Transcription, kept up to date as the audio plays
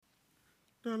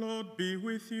The Lord be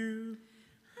with you.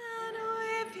 And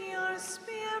with your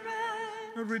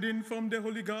spirit. A reading from the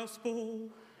Holy Gospel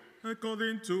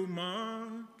according to Mark.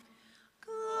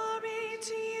 Glory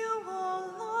to you,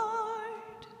 O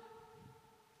Lord.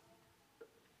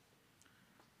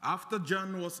 After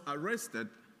John was arrested,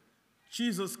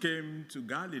 Jesus came to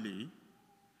Galilee,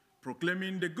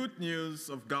 proclaiming the good news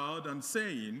of God and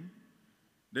saying,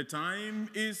 "The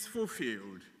time is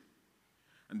fulfilled,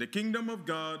 and the kingdom of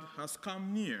God has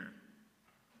come near.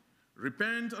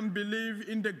 Repent and believe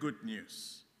in the good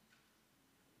news."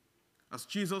 As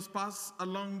Jesus passed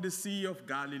along the Sea of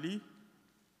Galilee,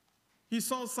 he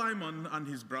saw Simon and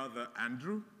his brother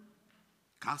Andrew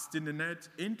casting the net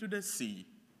into the sea,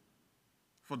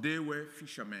 for they were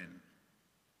fishermen.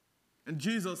 And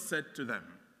Jesus said to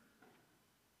them,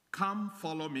 "Come,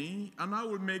 follow me, and I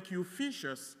will make you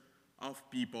fishers of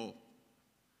people."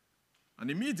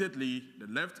 And immediately they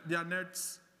left their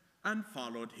nets and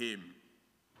followed him.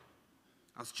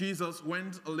 As Jesus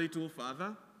went a little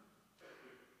further,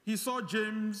 he saw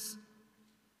James,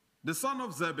 the son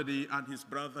of Zebedee, and his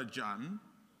brother John,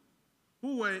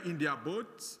 who were in their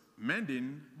boat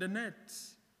mending the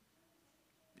nets.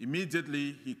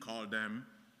 Immediately he called them,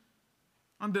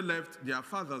 and they left their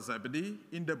father Zebedee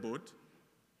in the boat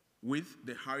with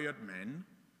the hired men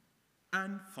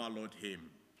and followed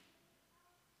him.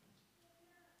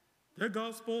 The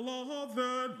Gospel of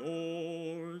the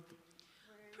Lord.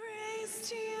 Praise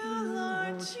to you,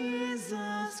 Lord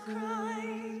Jesus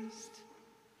Christ.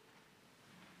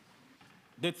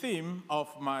 The theme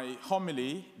of my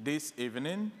homily this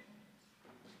evening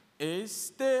is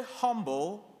stay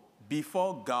humble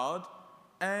before God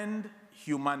and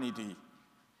humanity.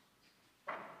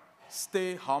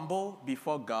 Stay humble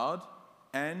before God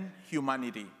and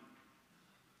humanity.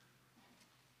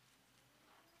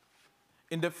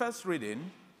 In the first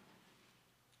reading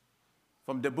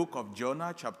from the book of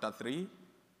Jonah, chapter 3,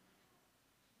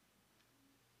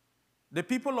 the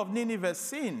people of Nineveh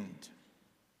sinned.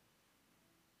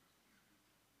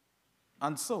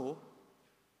 And so,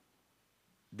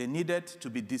 they needed to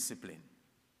be disciplined.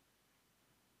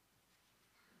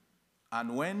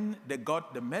 And when they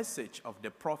got the message of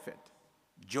the prophet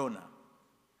Jonah,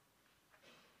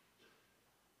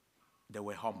 they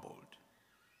were humbled.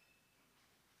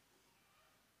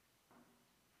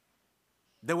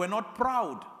 They were not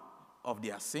proud of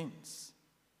their sins.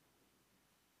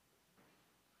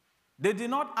 They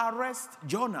did not arrest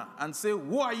Jonah and say,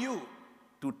 "Who are you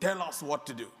to tell us what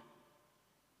to do?"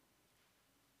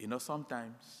 You know,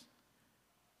 sometimes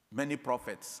many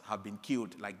prophets have been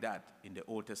killed like that in the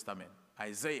Old Testament.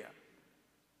 Isaiah,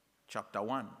 chapter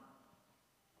 1.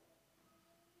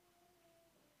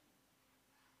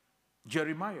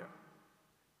 Jeremiah,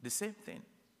 the same thing.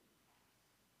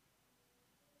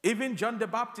 Even John the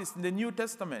Baptist in the New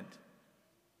Testament.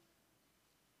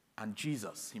 And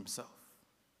Jesus himself.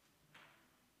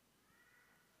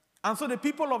 And so the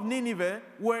people of Nineveh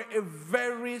were a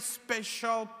very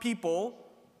special people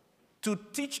to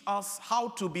teach us how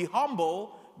to be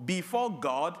humble before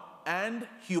God and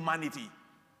humanity.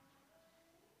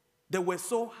 They were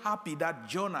so happy that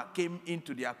Jonah came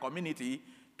into their community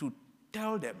to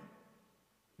tell them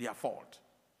their fault.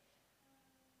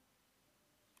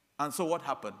 And so what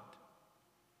happened?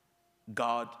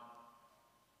 God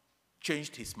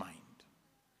changed his mind.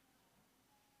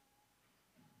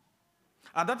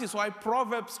 And that is why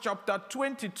Proverbs chapter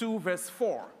 22 verse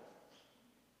 4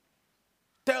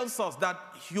 tells us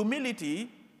that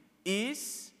humility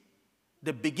is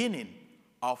the beginning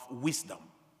of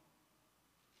wisdom.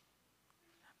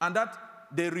 And that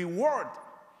the reward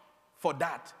for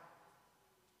that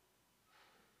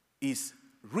is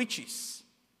riches,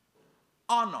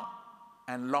 honor,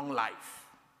 and long life.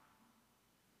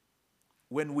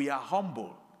 When we are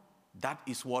humble, that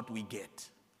is what we get.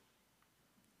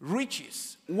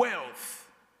 Riches, wealth,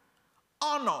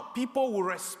 honor. People will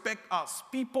respect us.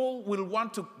 People will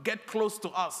want to get close to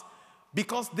us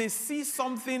because they see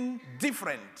something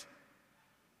different.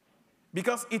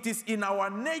 Because it is in our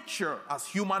nature as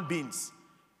human beings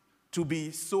to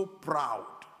be so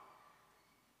proud.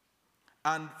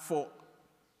 And for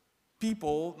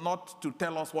people not to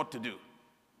tell us what to do.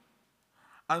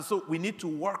 And so we need to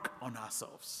work on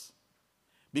ourselves.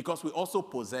 Because we also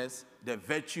possess the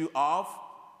virtue of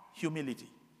humility.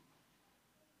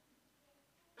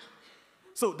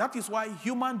 So that is why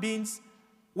human beings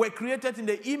were created in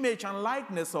the image and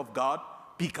likeness of God,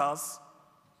 because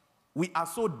we are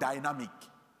so dynamic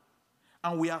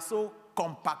and we are so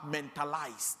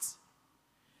compartmentalized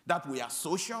that we are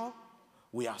social,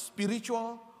 we are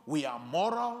spiritual, we are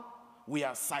moral, we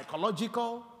are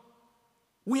psychological,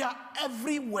 we are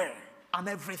everywhere and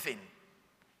everything.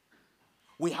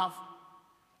 We have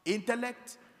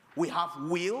intellect, we have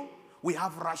will, we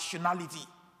have rationality,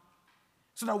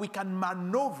 so that we can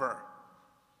maneuver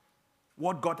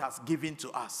what God has given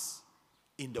to us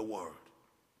in the world.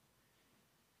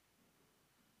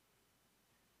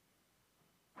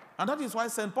 And that is why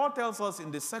St. Paul tells us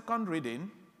in the second reading,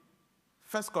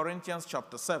 1 Corinthians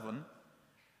chapter 7,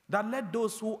 that let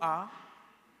those who are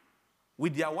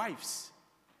with their wives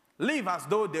live as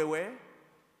though they were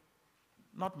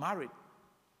not married.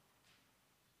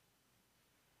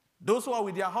 Those who are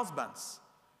with their husbands,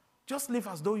 just live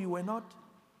as though you were not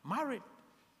married.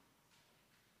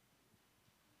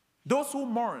 Those who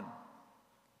mourn,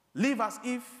 live as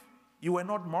if you were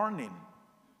not mourning.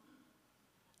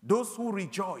 Those who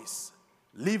rejoice,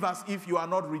 live as if you are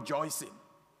not rejoicing.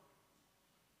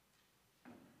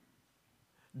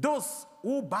 Those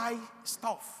who buy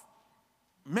stuff,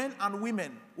 men and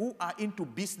women who are into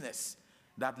business,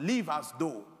 that live as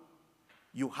though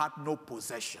you had no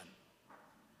possession.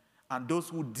 And those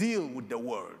who deal with the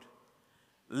world,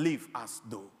 live as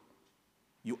though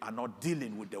you are not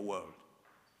dealing with the world,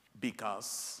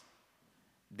 because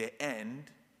the end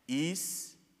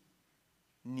is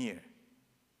near.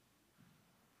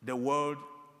 The world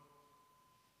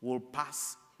will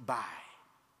pass by.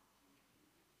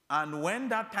 And when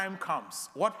that time comes,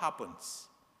 what happens?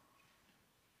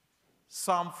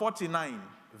 Psalm 49,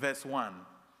 verse 1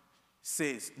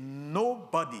 says,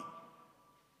 nobody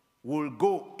will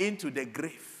go into the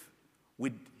grave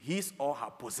with his or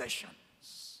her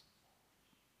possessions.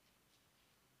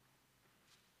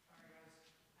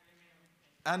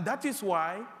 And that is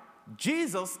why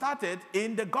Jesus started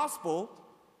in the gospel,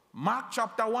 Mark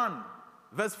chapter 1,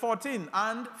 verse 14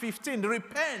 and 15.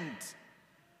 Repent,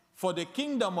 for the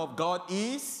kingdom of God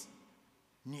is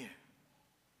near.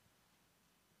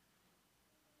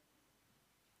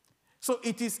 So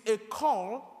it is a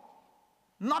call,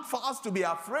 not for us to be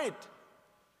afraid,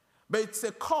 but it's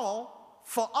a call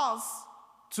for us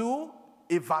to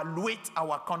evaluate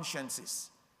our consciences,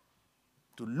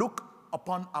 to look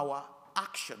upon our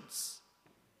actions,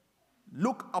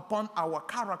 look upon our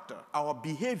character, our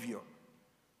behavior.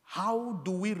 How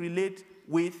do we relate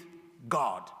with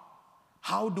God?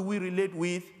 How do we relate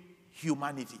with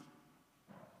humanity?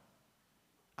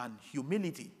 And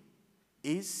humility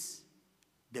is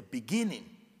the beginning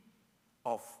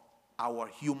of our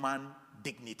human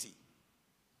dignity.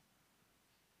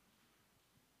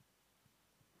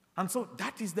 And so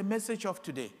that is the message of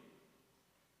today.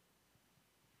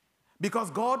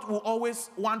 Because God will always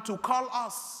want to call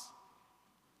us.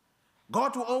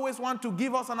 God will always want to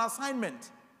give us an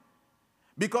assignment.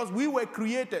 Because we were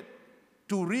created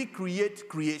to recreate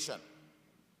creation.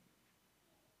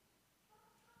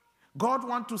 God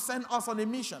wants to send us on a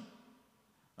mission.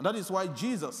 And that is why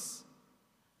Jesus,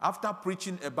 after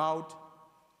preaching about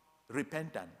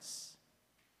repentance,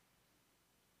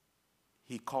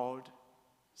 he called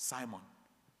Simon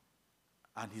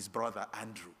and his brother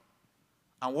Andrew.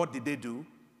 And what did they do?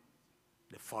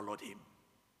 They followed him.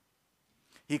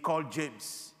 He called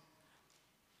James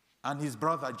and his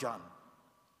brother John,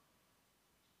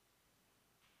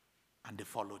 and they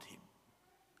followed him.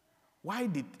 Why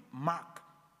did Mark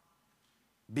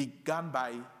begin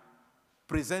by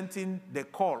presenting the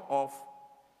call of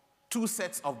two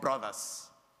sets of brothers?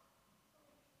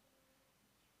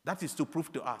 That is to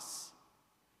prove to us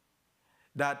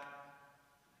that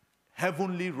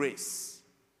heavenly race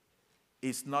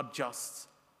is not just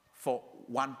for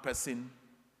one person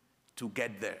to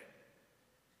get there.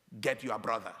 Get your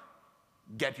brother,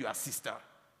 get your sister.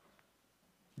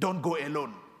 Don't go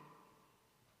alone.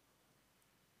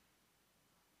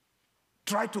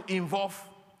 Try to involve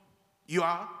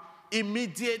your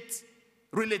immediate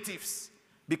relatives,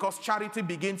 because charity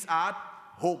begins at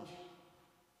home.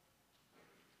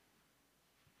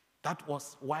 That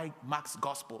was why Mark's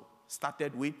gospel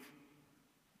started with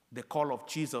the call of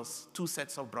Jesus, two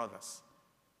sets of brothers.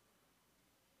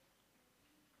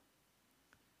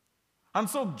 And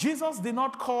so Jesus did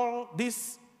not call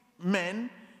these men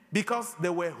because they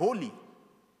were holy.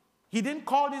 He didn't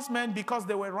call these men because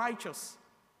they were righteous.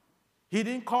 He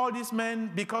didn't call these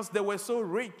men because they were so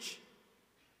rich,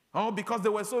 or because they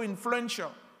were so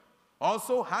influential, or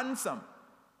so handsome.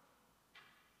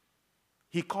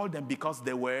 He called them because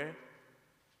they were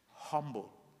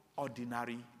humble,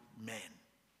 ordinary men.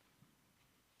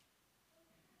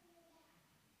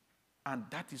 And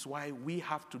that is why we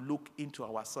have to look into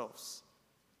ourselves.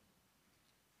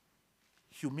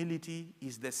 Humility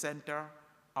is the center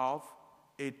of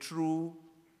a true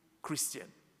Christian.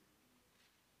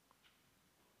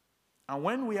 And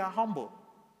when we are humble,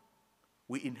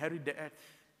 we inherit the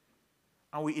earth.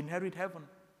 and we inherit heaven.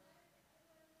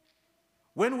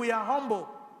 When we are humble,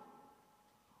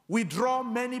 we draw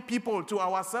many people to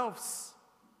ourselves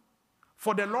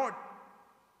for the Lord.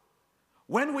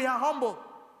 When we are humble,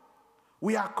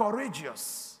 we are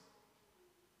courageous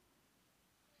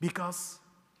because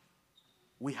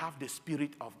we have the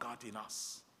Spirit of God in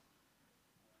us.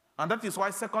 And that is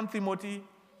why 2 Timothy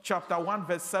chapter 1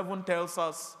 verse 7 tells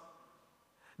us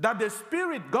that the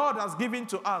Spirit God has given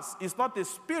to us is not a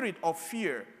spirit of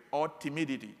fear or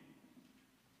timidity,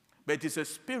 but it is a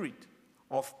spirit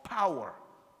of power,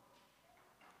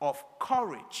 of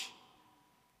courage,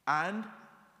 and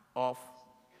of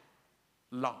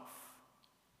love.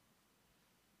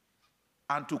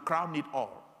 And to crown it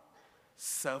all,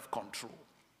 self-control.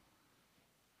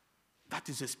 That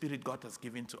is the spirit God has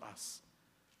given to us.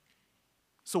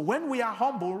 So when we are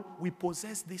humble, we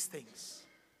possess these things.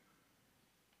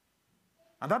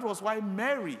 And that was why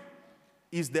Mary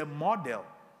is the model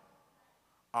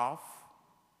of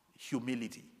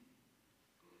humility.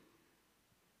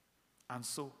 And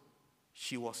so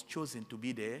she was chosen to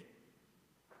be the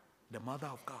mother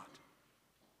of God.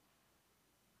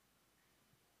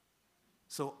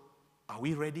 So are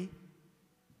we ready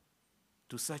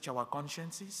to search our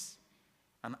consciences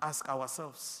and ask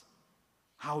ourselves,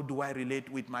 how do I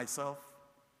relate with myself?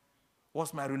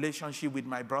 What's my relationship with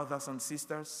my brothers and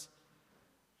sisters?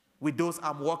 With those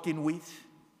I'm working with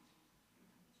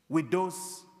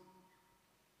those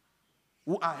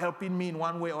who are helping me in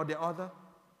one way or the other?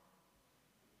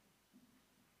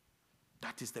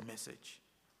 That is the message.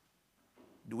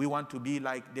 Do we want to be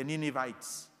like the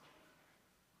Ninevites?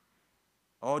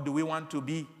 Or do we want to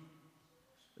be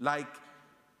like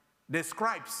the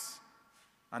scribes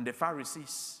and the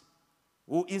Pharisees,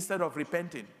 who instead of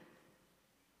repenting,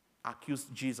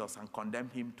 accused Jesus and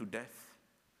condemned him to death?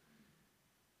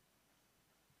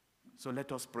 So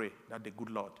let us pray that the good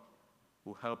Lord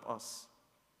will help us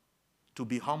to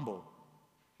be humble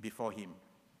before him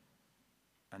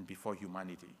and before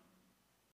humanity.